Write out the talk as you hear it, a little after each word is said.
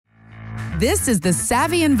This is the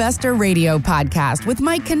Savvy Investor Radio podcast with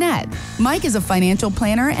Mike Kinnett. Mike is a financial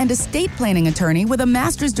planner and estate planning attorney with a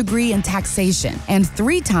master's degree in taxation and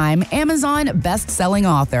 3-time Amazon best-selling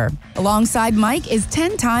author. Alongside Mike is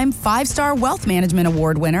 10-time 5-star Wealth Management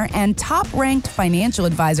Award winner and top-ranked financial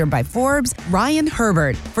advisor by Forbes, Ryan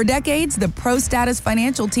Herbert. For decades, the Pro Status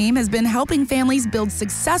Financial team has been helping families build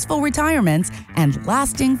successful retirements and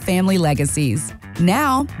lasting family legacies.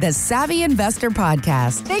 Now, the Savvy Investor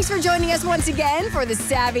Podcast. Thanks for joining us once again for the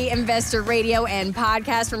Savvy Investor Radio and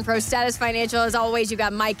Podcast from Pro Status Financial. As always, you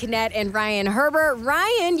got Mike Kinnett and Ryan Herbert.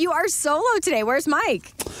 Ryan, you are solo today. Where's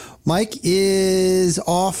Mike? Mike is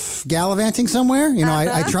off gallivanting somewhere.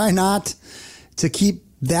 I try not to keep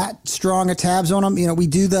that strong a tabs on him. We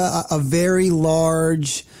do a very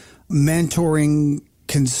large mentoring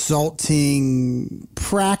consulting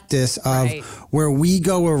practice of where we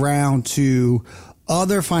go around to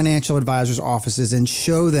other financial advisors' offices and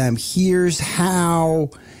show them, here's how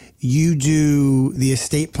you do the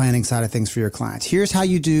estate planning side of things for your clients. Here's how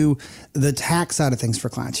you do the tax side of things for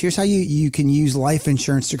clients. Here's how you can use life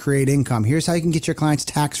insurance to create income. Here's how you can get your clients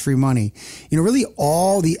tax-free money. Really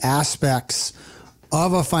all the aspects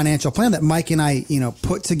of a financial plan that Mike and I,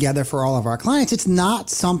 put together for all of our clients. It's not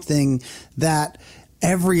something that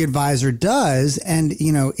every advisor does. And,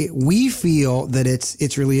 we feel that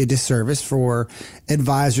it's really a disservice for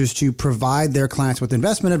advisors to provide their clients with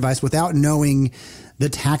investment advice without knowing the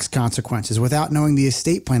tax consequences, without knowing the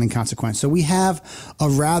estate planning consequence. So we have a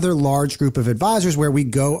rather large group of advisors where we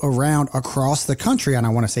go around across the country. And I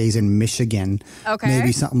want to say he's in Michigan,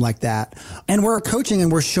 maybe something like that. And we're coaching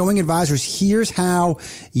and we're showing advisors, here's how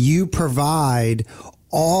you provide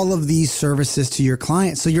all of these services to your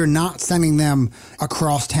clients. So you're not sending them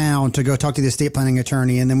across town to go talk to the estate planning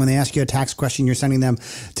attorney. And then when they ask you a tax question, you're sending them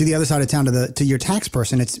to the other side of town to your tax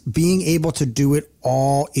person. It's being able to do it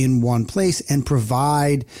all in one place and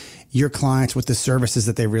provide your clients with the services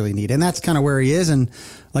that they really need. And that's kind of where he is. And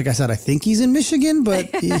like I said, I think he's in Michigan, but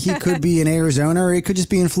he could be in Arizona or he could just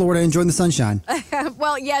be in Florida enjoying the sunshine.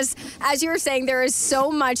 Well, yes, as you were saying, there is so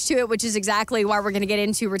much to it, which is exactly why we're going to get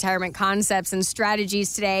into retirement concepts and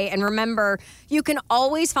strategies today. And remember, you can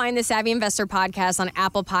always find the Savvy Investor Podcast on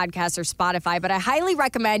Apple Podcasts or Spotify, but I highly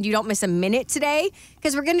recommend you don't miss a minute today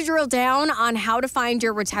because we're going to drill down on how to find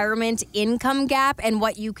your retirement income gap and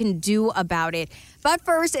what you can do about it. But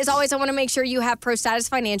first, as always, I want to make sure you have Pro Status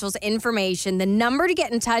Financial's information. The number to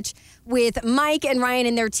get in touch with Mike and Ryan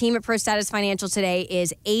and their team at Pro Status Financial today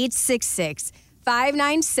is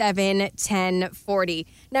 866-597-1040.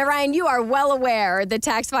 Now, Ryan, you are well aware the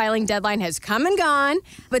tax filing deadline has come and gone,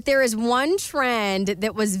 but there is one trend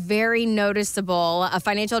that was very noticeable. A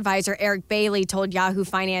financial advisor, Eric Bailey, told Yahoo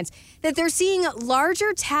Finance that they're seeing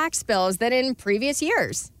larger tax bills than in previous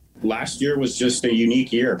years. Last year was just a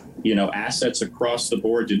unique year. Assets across the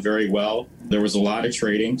board did very well. There was a lot of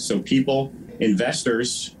trading. So people,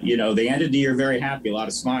 investors, they ended the year very happy, a lot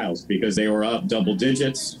of smiles because they were up double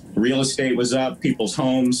digits. Real estate was up, people's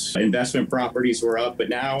homes, investment properties were up. But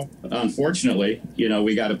now, unfortunately,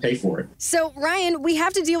 we got to pay for it. So, Ryan, we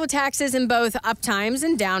have to deal with taxes in both up times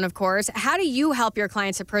and down, of course. How do you help your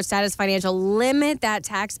clients at Pro Status Financial limit that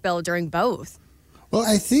tax bill during both? Well,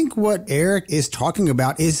 I think what Eric is talking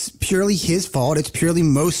about is purely his fault. It's purely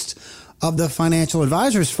most of the financial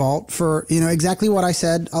advisor's fault for, exactly what I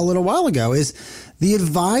said a little while ago is the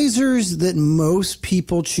advisors that most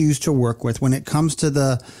people choose to work with when it comes to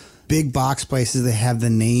the big box places. They have the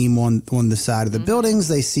name on the side of the buildings.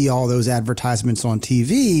 They see all those advertisements on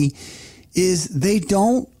TV is they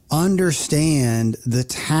don't understand the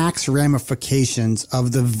tax ramifications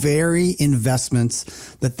of the very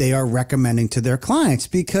investments that they are recommending to their clients.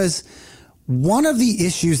 Because one of the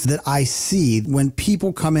issues that I see when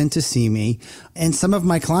people come in to see me, and some of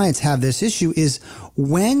my clients have this issue, is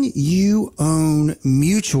when you own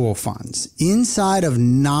mutual funds inside of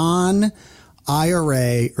non-IRA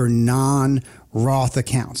or non-Roth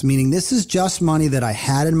accounts, meaning this is just money that I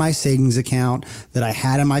had in my savings account, that I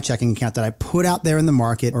had in my checking account, that I put out there in the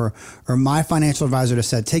market, or my financial advisor just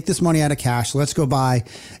said, take this money out of cash. Let's go buy,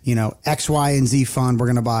 X, Y, and Z fund. We're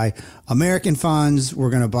going to buy American funds. We're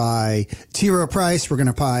going to buy T. Rowe Price. We're going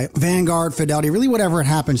to buy Vanguard, Fidelity, really whatever it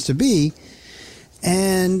happens to be.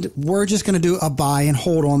 And we're just going to do a buy and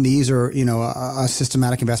hold on these or, a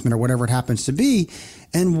systematic investment or whatever it happens to be.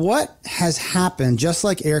 And what has happened, just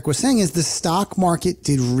like Eric was saying, is the stock market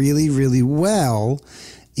did really, really well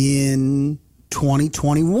in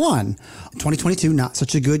 2021. 2022, not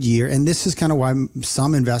such a good year. And this is kind of why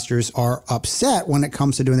some investors are upset when it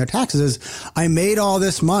comes to doing their taxes is I made all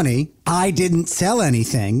this money. I didn't sell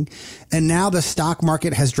anything. And now the stock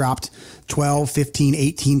market has dropped 12, 15,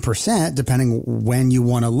 18%, depending when you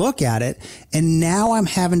want to look at it. And now I'm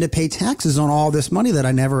having to pay taxes on all this money that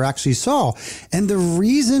I never actually saw. And the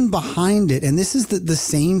reason behind it, and this is the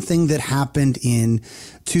same thing that happened in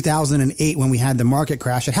 2008 when we had the market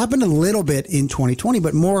crash. It happened a little bit in 2020,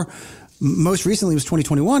 but most recently was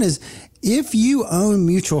 2021, is if you own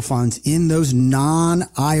mutual funds in those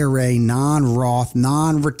non-IRA, non-Roth,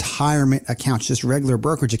 non-retirement accounts, just regular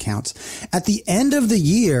brokerage accounts, at the end of the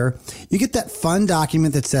year, you get that fund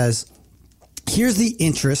document that says, here's the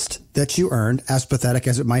interest that you earned, as pathetic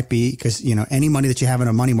as it might be, because, any money that you have in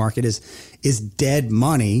a money market is dead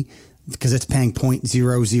money, because it's paying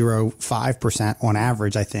 0.005% on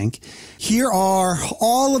average, I think. Here are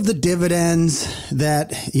all of the dividends that,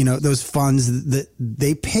 those funds that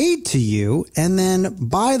they paid to you. And then,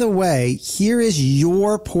 by the way, here is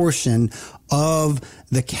your portion of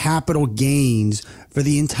the capital gains for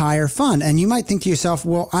the entire fund. And you might think to yourself,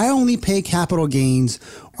 well, I only pay capital gains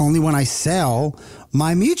only when I sell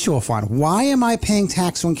my mutual fund. Why am I paying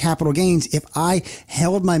tax on capital gains if I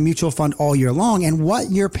held my mutual fund all year long? And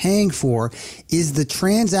what you're paying for is the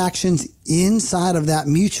transactions inside of that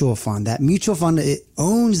mutual fund. That mutual fund, it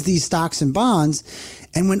owns these stocks and bonds.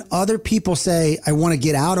 And when other people say, I want to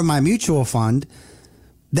get out of my mutual fund,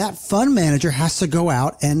 that fund manager has to go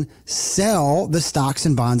out and sell the stocks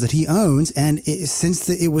and bonds that he owns. And since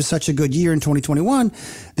it was such a good year in 2021,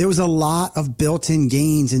 there was a lot of built-in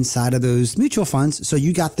gains inside of those mutual funds. So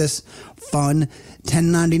you got this fun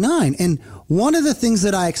 1099. And one of the things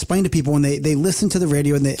that I explain to people when they listen to the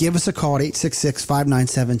radio and they give us a call at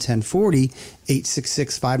 866-597-1040,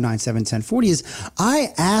 866-597-1040, is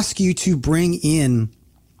I ask you to bring in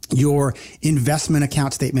your investment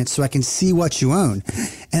account statement so I can see what you own.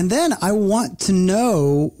 And then I want to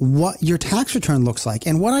know what your tax return looks like.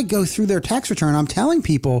 And when I go through their tax return, I'm telling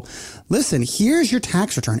people, listen, here's your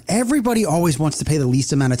tax return. Everybody always wants to pay the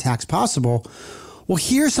least amount of tax possible. Well,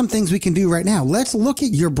 here's some things we can do right now. Let's look at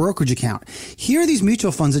your brokerage account. Here are these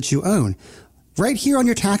mutual funds that you own. Right here on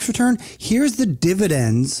your tax return, here's the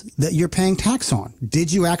dividends that you're paying tax on. Did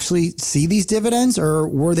you actually see these dividends, or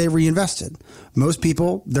were they reinvested? Most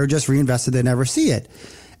people, they're just reinvested. They never see it.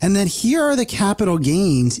 And then here are the capital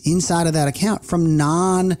gains inside of that account from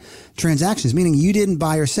non-transactions, meaning you didn't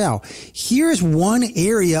buy or sell. Here's one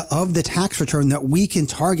area of the tax return that we can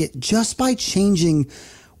target just by changing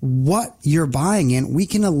what you're buying in. We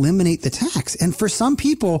can eliminate the tax. And for some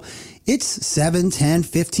people, it's $7,000,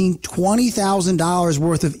 $10,000, $15,000, $20,000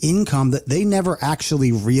 worth of income that they never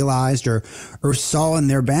actually realized or saw in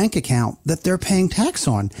their bank account that they're paying tax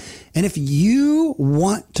on. And if you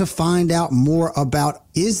want to find out more about,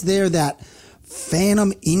 is there that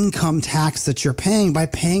phantom income tax that you're paying by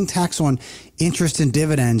paying tax on interest and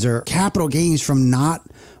dividends or capital gains from not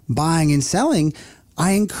buying and selling,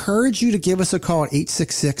 I encourage you to give us a call at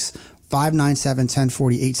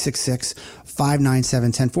 866-597-1040,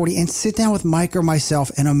 866-597-1040, and sit down with Mike or myself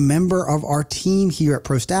and a member of our team here at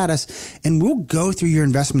ProStatus, and we'll go through your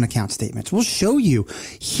investment account statements. We'll show you,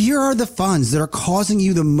 here are the funds that are causing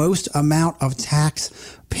you the most amount of tax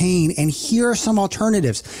pain, and here are some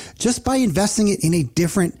alternatives. Just by investing it in a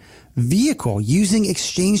different vehicle, using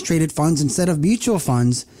exchange-traded funds instead of mutual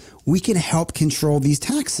funds, we can help control these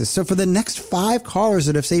taxes. So for the next 5 callers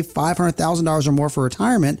that have saved $500,000 or more for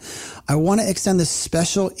retirement, I want to extend this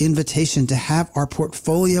special invitation to have our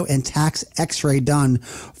portfolio and tax x-ray done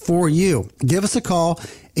for you. Give us a call,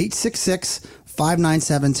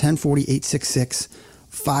 866-597-1040,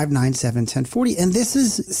 866-597-1040. And this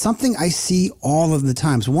is something I see all of the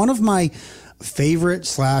times. One of my favorite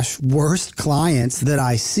 / worst clients that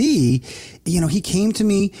I see, he came to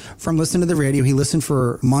me from listening to the radio. He listened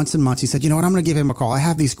for months and months. He said, you know what, I'm going to give him a call. I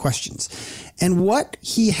have these questions. And what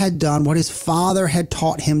he had done, what his father had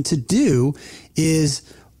taught him to do, is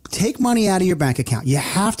take money out of your bank account. You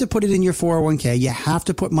have to put it in your 401k. You have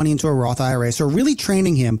to put money into a Roth IRA. So really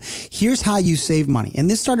training him, here's how you save money.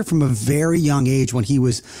 And this started from a very young age when he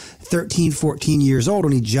was 13, 14 years old,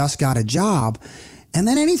 when he just got a job. And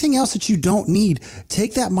then anything else that you don't need,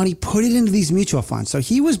 take that money, put it into these mutual funds. So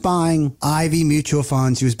he was buying Ivy mutual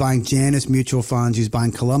funds. He was buying Janus mutual funds. He was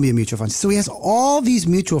buying Columbia mutual funds. So he has all these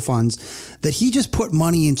mutual funds that he just put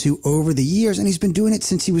money into over the years. And he's been doing it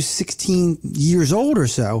since he was 16 years old or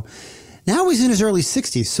so. Now he's in his early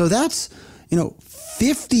 60s. So that's,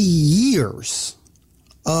 50 years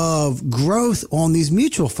of growth on these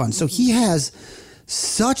mutual funds. So he has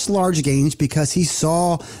such large gains because he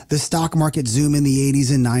saw the stock market zoom in the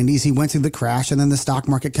 80s and 90s. He went through the crash and then the stock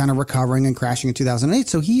market kind of recovering and crashing in 2008.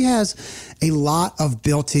 So he has a lot of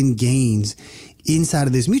built-in gains inside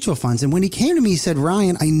of these mutual funds. And when he came to me, he said,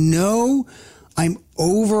 Ryan, I know I'm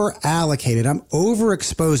over allocated. I'm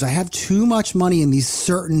overexposed. I have too much money in these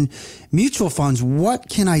certain mutual funds. What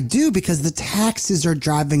can I do? Because the taxes are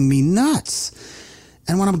driving me nuts.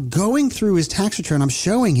 And when I'm going through his tax return, I'm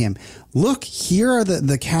showing him, look, here are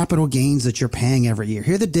the capital gains that you're paying every year.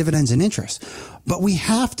 Here are the dividends and interest. But we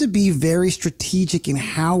have to be very strategic in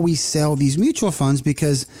how we sell these mutual funds,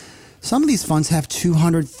 because some of these funds have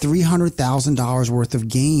 $200,000, $300,000 worth of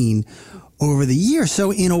gain over the year.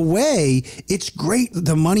 So in a way, it's great.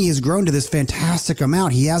 The money has grown to this fantastic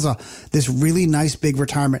amount. He has this really nice big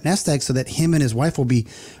retirement nest egg so that him and his wife will be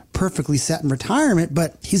perfectly set in retirement.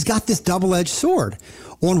 But he's got this double-edged sword.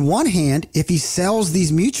 On one hand, if he sells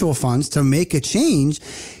these mutual funds to make a change,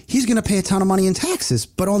 he's going to pay a ton of money in taxes.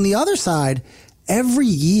 But on the other side, every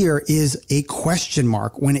year is a question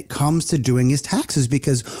mark when it comes to doing his taxes,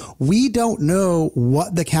 because we don't know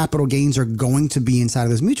what the capital gains are going to be inside of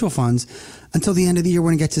those mutual funds until the end of the year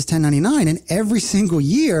when he gets his 1099. And every single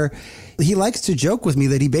year, he likes to joke with me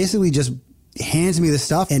that he basically just hands me the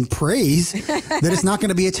stuff and prays that it's not going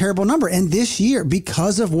to be a terrible number. And this year,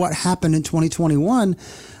 because of what happened in 2021,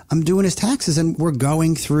 I'm doing his taxes and we're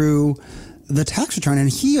going through the tax return, and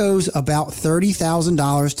he owes about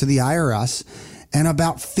 $30,000 to the IRS and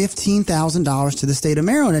about $15,000 to the state of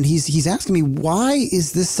Maryland. And he's asking me, why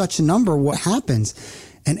is this such a number? What happens?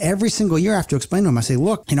 And every single year I have to explain to him, I say,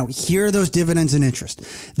 look, here are those dividends and interest.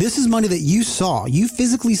 This is money that you saw. You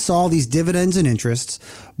physically saw these dividends and interests,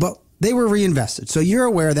 but they were reinvested. So you're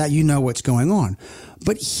aware of that. You know what's going on.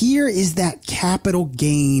 But here is that capital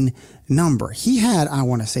gain number. He had, I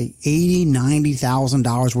want to say, $80,000,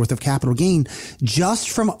 $90,000 worth of capital gain just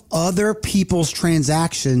from other people's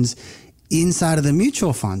transactions inside of the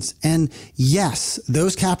mutual funds. And yes,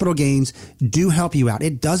 those capital gains do help you out.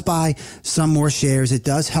 It does buy some more shares. It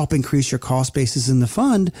does help increase your cost basis in the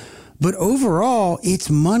fund. But overall, it's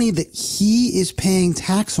money that he is paying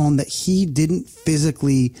tax on that he didn't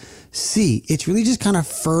physically see. It's really just kind of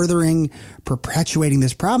perpetuating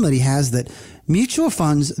this problem that he has, that mutual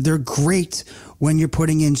funds, they're great when you're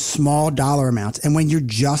putting in small dollar amounts and when you're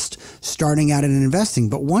just starting out in investing.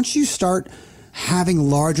 But once you start having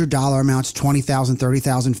larger dollar amounts, $20,000,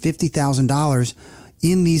 $30,000, $50,000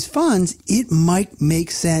 in these funds, it might make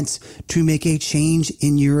sense to make a change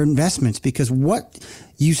in your investments, because what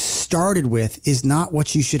you started with is not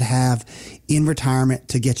what you should have in retirement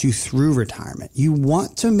to get you through retirement. You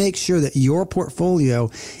want to make sure that your portfolio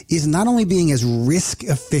is not only being as risk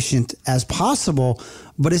efficient as possible,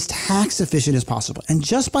 but as tax efficient as possible. And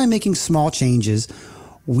just by making small changes,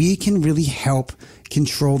 we can really help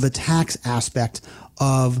control the tax aspect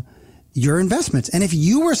of your investments. And if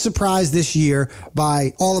you were surprised this year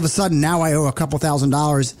by all of a sudden, now I owe a couple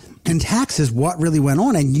 $1,000s in taxes, what really went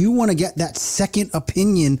on, and you want to get that second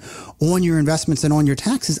opinion on your investments and on your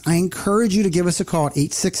taxes, I encourage you to give us a call at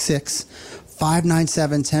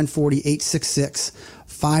 866-597-1040,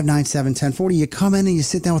 866-597-1040. You come in and you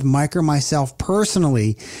sit down with Mike or myself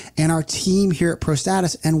personally and our team here at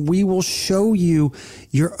ProStatus, and we will show you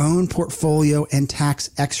your own portfolio and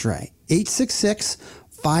tax x-ray. 866-597-1040,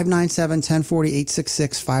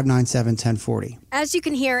 866-597-1040. As you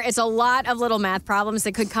can hear, it's a lot of little math problems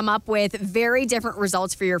that could come up with very different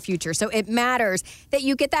results for your future. So it matters that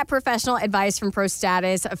you get that professional advice from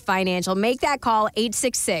ProStatus Financial. Make that call,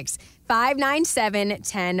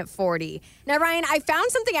 866-597-1040. Now, Ryan, I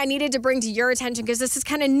found something I needed to bring to your attention because this is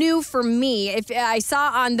kind of new for me. If I saw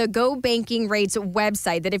on the Go Banking Rates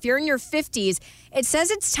website that if you're in your 50s, it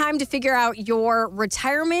says it's time to figure out your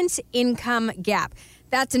retirement income gap.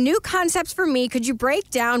 That's a new concept for me. Could you break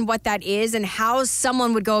down what that is and how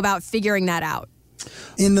someone would go about figuring that out?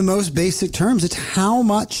 In the most basic terms, it's how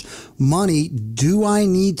much money do I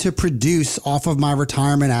need to produce off of my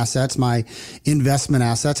retirement assets, my investment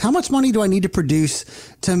assets? How much money do I need to produce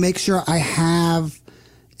to make sure I have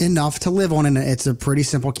enough to live on? And it's a pretty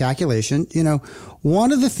simple calculation.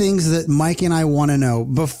 One of the things that Mike and I want to know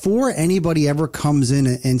before anybody ever comes in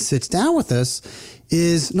and sits down with us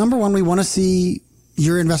is, number one, we want to see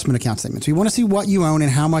your investment account statements. We want to see what you own and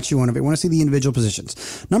how much you own of it. We want to see the individual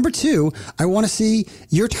positions. Number two, I want to see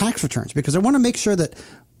your tax returns, because I want to make sure that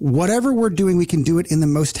whatever we're doing, we can do it in the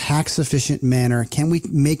most tax efficient manner. Can we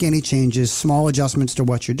make any changes, small adjustments to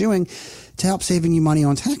what you're doing to help saving you money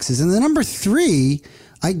on taxes? And then number three,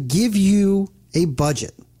 I give you a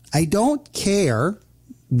budget. I don't care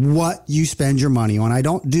what you spend your money on. I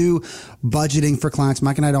don't do budgeting for clients.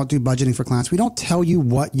 Mike and I don't do budgeting for clients. We don't tell you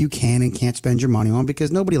what you can and can't spend your money on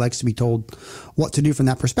because nobody likes to be told what to do from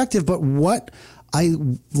that perspective. But what I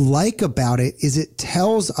like about it is it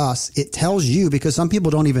tells you, because some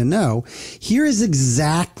people don't even know, here is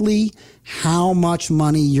exactly how much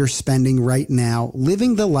money you're spending right now,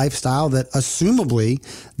 living the lifestyle that assumably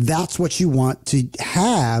that's what you want to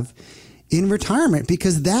have in retirement,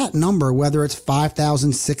 because that number, whether it's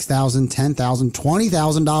 $5,000, $6,000, $10,000,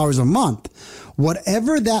 $20,000 a month,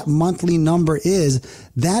 whatever that monthly number is,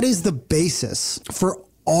 that is the basis for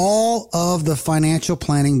all of the financial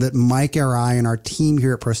planning that Mike or I and our team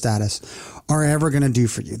here at ProStatus are ever going to do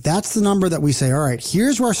for you. That's the number that we say, all right,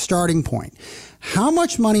 here's our starting point. How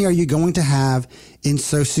much money are you going to have in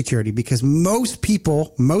Social Security? Because most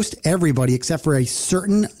people, most everybody, except for a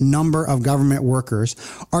certain number of government workers,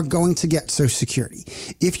 are going to get Social Security.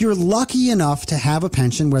 If you're lucky enough to have a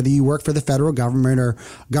pension, whether you work for the federal government or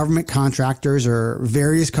government contractors or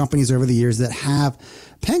various companies over the years that have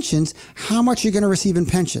pensions, how much you're going to receive in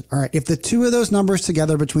pension. All right. If the two of those numbers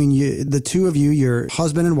together between you, the two of you, your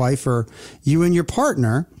husband and wife, or you and your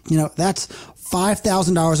partner, that's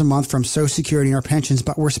 $5,000 a month from Social Security or pensions,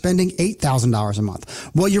 but we're spending $8,000 a month.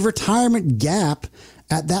 Well, your retirement gap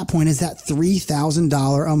at that point is that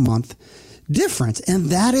 $3,000 a month difference. And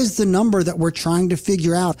that is the number that we're trying to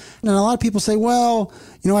figure out. And a lot of people say, well,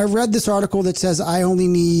 I read this article that says I only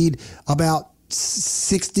need about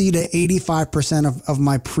 60 to 85% of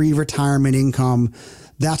my pre-retirement income.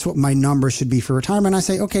 That's what my number should be for retirement. I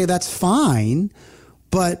say, okay, that's fine.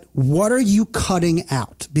 But what are you cutting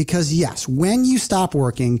out? Because yes, when you stop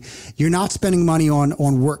working, you're not spending money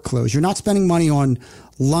on work clothes. You're not spending money on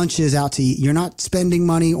lunches out to eat. You're not spending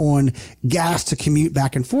money on gas to commute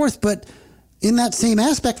back and forth. But in that same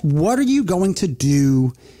aspect, what are you going to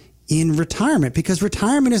do in retirement? Because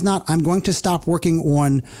retirement is not, I'm going to stop working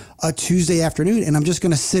on a Tuesday afternoon and I'm just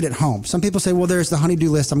going to sit at home. Some people say, well, there's the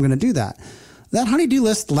honey-do list. I'm going to do that. That honey-do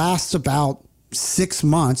list lasts about 6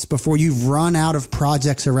 months before you've run out of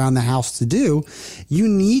projects around the house to do. You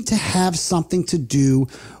need to have something to do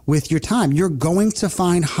with your time. You're going to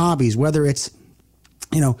find hobbies, whether it's,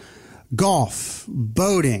 golf,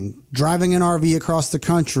 boating, driving an RV across the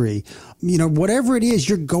country, whatever it is,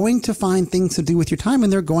 you're going to find things to do with your time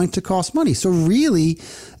and they're going to cost money. So really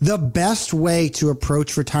the best way to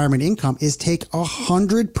approach retirement income is take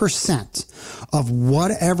 100% of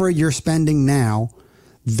whatever you're spending now.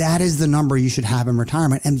 That is the number you should have in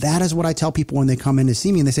retirement. And that is what I tell people when they come in to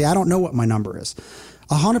see me and they say, I don't know what my number is.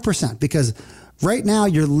 100%, because right now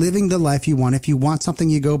you're living the life you want. If you want something,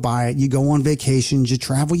 you go buy it, you go on vacations, you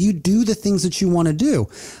travel, you do the things that you want to do.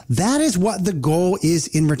 That is what the goal is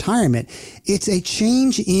in retirement. It's a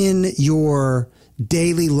change in your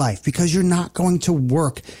daily life because you're not going to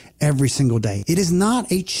work every single day. It is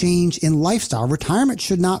not a change in lifestyle. Retirement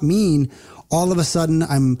should not mean all of a sudden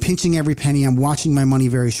I'm pinching every penny, I'm watching my money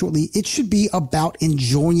very shortly. It should be about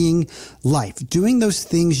enjoying life, doing those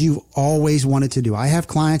things you've always wanted to do. I have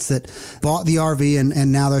clients that bought the RV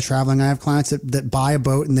and now they're traveling. I have clients that buy a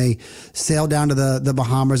boat and they sail down to the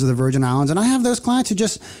Bahamas or the Virgin Islands. And I have those clients who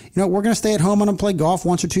just, we're going to stay at home and play golf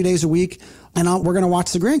 1 or 2 days a week. And we're going to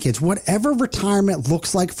watch the grandkids. Whatever retirement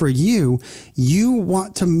looks like for you, you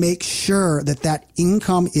want to make sure that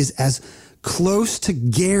income is as close to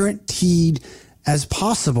guaranteed as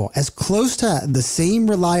possible, as close to the same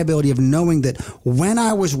reliability of knowing that when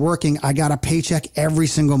I was working, I got a paycheck every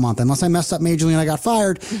single month. Unless I messed up majorly and I got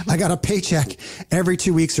fired, I got a paycheck every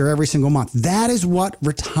 2 weeks or every single month. That is what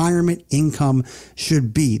retirement income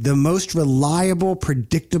should be. The most reliable,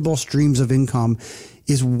 predictable streams of income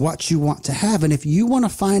is what you want to have. And if you want to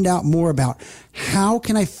find out more about how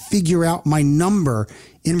can I figure out my number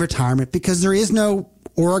in retirement, because there is no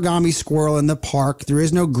origami squirrel in the park, there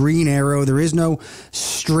is no green arrow, there is no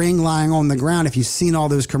string lying on the ground. If you've seen all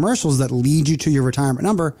those commercials that lead you to your retirement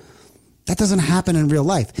number, that doesn't happen in real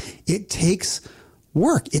life. It takes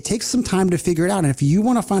work. It takes some time to figure it out. And if you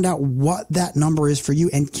want to find out what that number is for you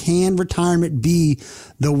and can retirement be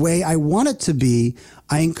the way I want it to be,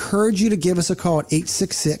 I encourage you to give us a call at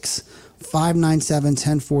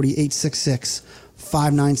 866-597-1040,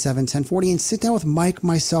 866-597-1040, and sit down with Mike,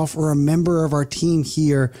 myself, or a member of our team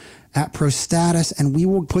here at ProStatus, and we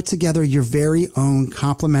will put together your very own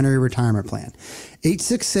complimentary retirement plan.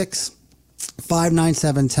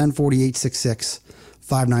 866-597-1040,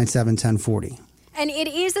 866-597-1040. And it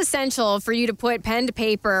is essential for you to put pen to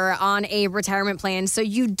paper on a retirement plan so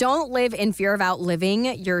you don't live in fear of outliving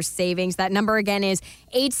your savings. That number again is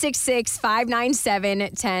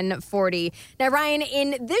 866-597-1040. Now, Ryan,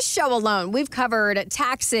 in this show alone, we've covered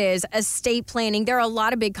taxes, estate planning. There are a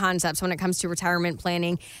lot of big concepts when it comes to retirement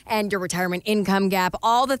planning and your retirement income gap,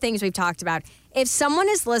 all the things we've talked about. If someone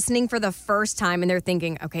is listening for the first time and they're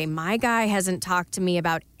thinking, okay, my guy hasn't talked to me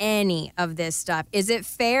about any of this stuff, is it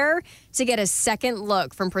fair to get a second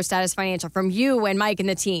look from ProStatus Financial, from you and Mike and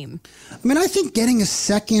the team? I mean, I think getting a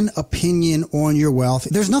second opinion on your wealth,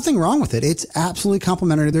 there's nothing wrong with it. It's absolutely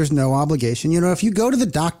complimentary. There's no obligation. You know, if you go to the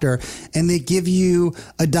doctor and they give you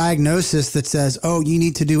a diagnosis that says, oh, you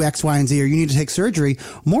need to do X, Y, and Z, or you need to take surgery,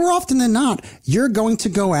 more often than not, you're going to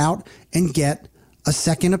go out and get a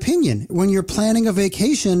second opinion. When you're planning a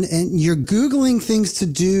vacation and you're Googling things to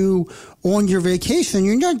do on your vacation,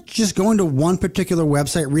 you're not just going to one particular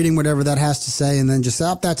website, reading whatever that has to say, and then just,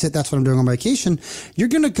 oh, that's it. That's what I'm doing on vacation. You're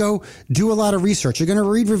going to go do a lot of research. You're going to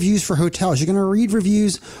read reviews for hotels. You're going to read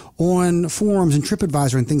reviews on forums and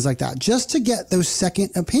TripAdvisor and things like that, just to get those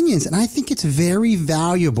second opinions. And I think it's very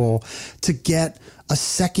valuable to get a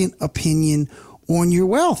second opinion on your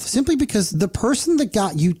wealth, simply because the person that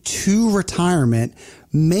got you to retirement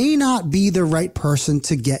may not be the right person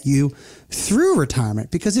to get you through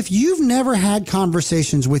retirement. Because if you've never had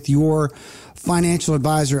conversations with your financial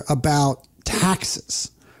advisor about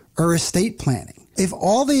taxes or estate planning, if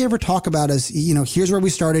all they ever talk about is, you know, here's where we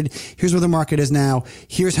started, here's where the market is now,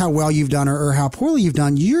 here's how well you've done or how poorly you've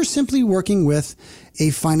done, you're simply working with a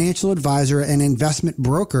financial advisor, an investment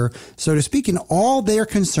broker, so to speak. And all they're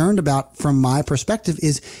concerned about, from my perspective,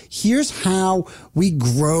 is here's how we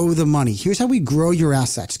grow the money. Here's how we grow your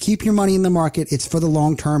assets. Keep your money in the market. It's for the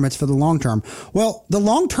long term. It's for the long term. Well, the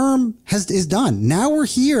long term is done. Now we're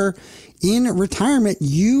here in retirement.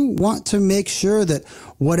 You want to make sure that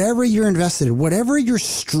whatever you're invested in, whatever your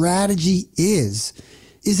strategy is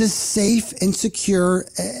as safe and secure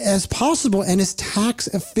as possible and as tax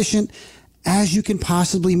efficient as you can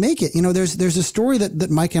possibly make it. You know, there's a story that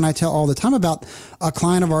Mike and I tell all the time about a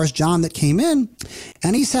client of ours, John, that came in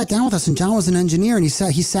and he sat down with us, and John was an engineer, and he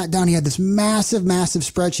sat down, he had this massive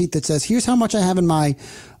spreadsheet that says, here's how much I have in my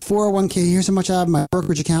 401k, here's how much I have in my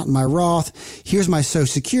brokerage account and my Roth, here's my Social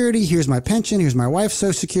Security, here's my pension, here's my wife's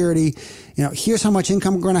Social Security, you know, here's how much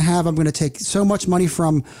income I'm going to have. I'm going to take so much money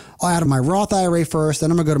out of my Roth IRA first, then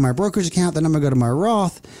I'm going to go to my brokerage account, then I'm going to go to my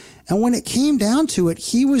Roth. And when it came down to it,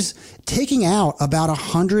 he was taking out about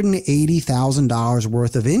 $180,000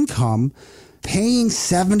 worth of income, paying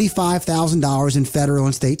 $75,000 in federal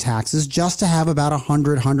and state taxes just to have about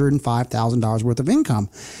 $105,000 worth of income.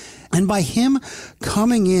 And by him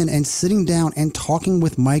coming in and sitting down and talking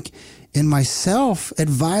with Mike and myself,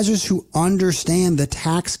 advisors who understand the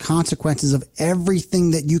tax consequences of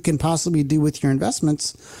everything that you can possibly do with your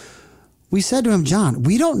investments, we said to him, John,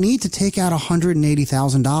 we don't need to take out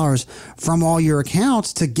 $180,000 from all your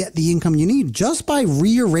accounts to get the income you need. Just by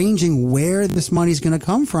rearranging where this money's going to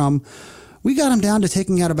come from, we got him down to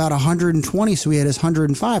taking out about $120,000, so he had his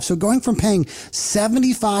 $105,000. So going from paying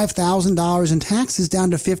 $75,000 in taxes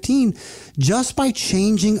down to $15,000 just by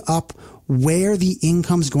changing up where the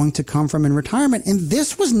income's going to come from in retirement. And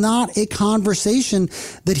this was not a conversation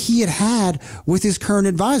that he had with his current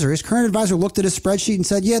advisor. His current advisor looked at his spreadsheet and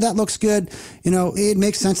said, yeah, that looks good. You know, it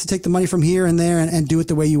makes sense to take the money from here and there and do it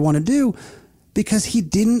the way you want to do, because he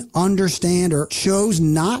didn't understand or chose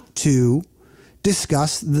not to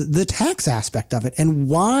discuss the tax aspect of it. And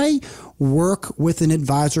why work with an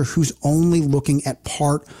advisor who's only looking at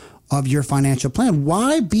part of your financial plan?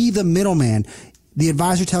 Why be the middleman? The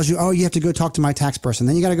advisor tells you, oh, you have to go talk to my tax person.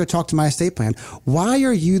 Then you got to go talk to my estate plan. Why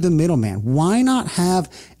are you the middleman? Why not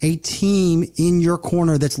have a team in your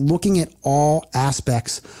corner that's looking at all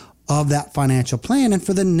aspects of that financial plan? And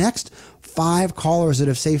for the next 5 callers that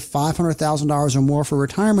have saved $500,000 or more for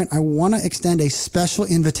retirement, I want to extend a special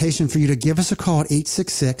invitation for you to give us a call at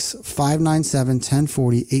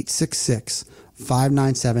 866-597-1040,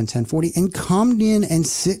 866-597-1040, and come in and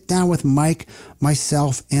sit down with Mike,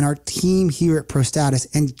 myself, and our team here at ProStatus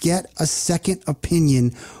and get a second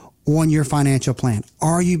opinion on your financial plan.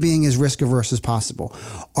 Are you being as risk averse as possible?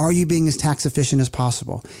 Are you being as tax efficient as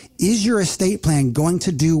possible? Is your estate plan going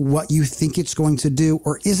to do what you think it's going to do,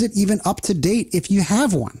 or is it even up to date if you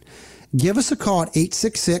have one? Give us a call at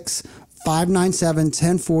 866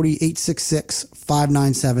 597-1040,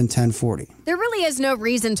 866-597-1040. There really is no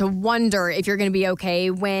reason to wonder if you're going to be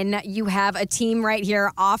okay when you have a team right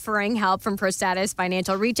here offering help from ProStatus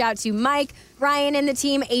Financial. Reach out to Mike, Ryan, and the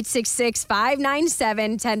team,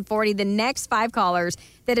 866-597-1040. The next 5 callers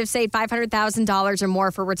that have saved $500,000 or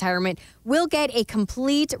more for retirement will get a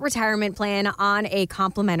complete retirement plan on a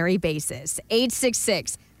complimentary basis.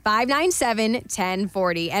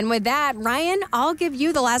 866-597-1040. And with that, Ryan, I'll give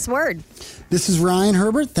you the last word. This is Ryan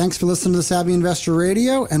Herbert. Thanks for listening to the Savvy Investor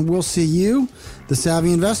Radio, and we'll see you, the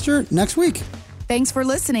Savvy Investor, next week. Thanks for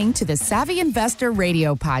listening to the Savvy Investor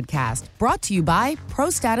Radio podcast, brought to you by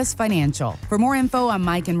ProStatus Financial. For more info on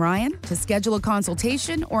Mike and Ryan, to schedule a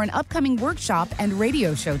consultation or an upcoming workshop and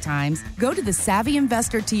radio show times, go to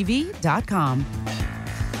thesavvyinvestortv.com.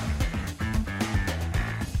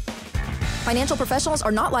 Financial professionals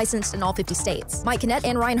are not licensed in all 50 states. Mike Kinnett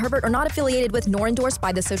and Ryan Herbert are not affiliated with nor endorsed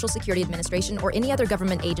by the Social Security Administration or any other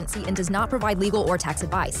government agency and does not provide legal or tax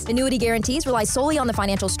advice. Annuity guarantees rely solely on the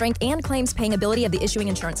financial strength and claims paying ability of the issuing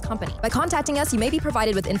insurance company. By contacting us, you may be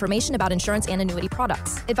provided with information about insurance and annuity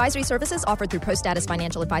products. Advisory services offered through ProStatus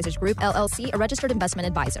Financial Advisors Group, LLC, a registered investment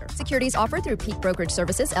advisor. Securities offered through Peak Brokerage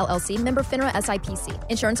Services, LLC, member FINRA SIPC.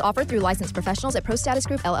 Insurance offered through licensed professionals at ProStatus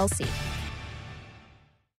Group, LLC.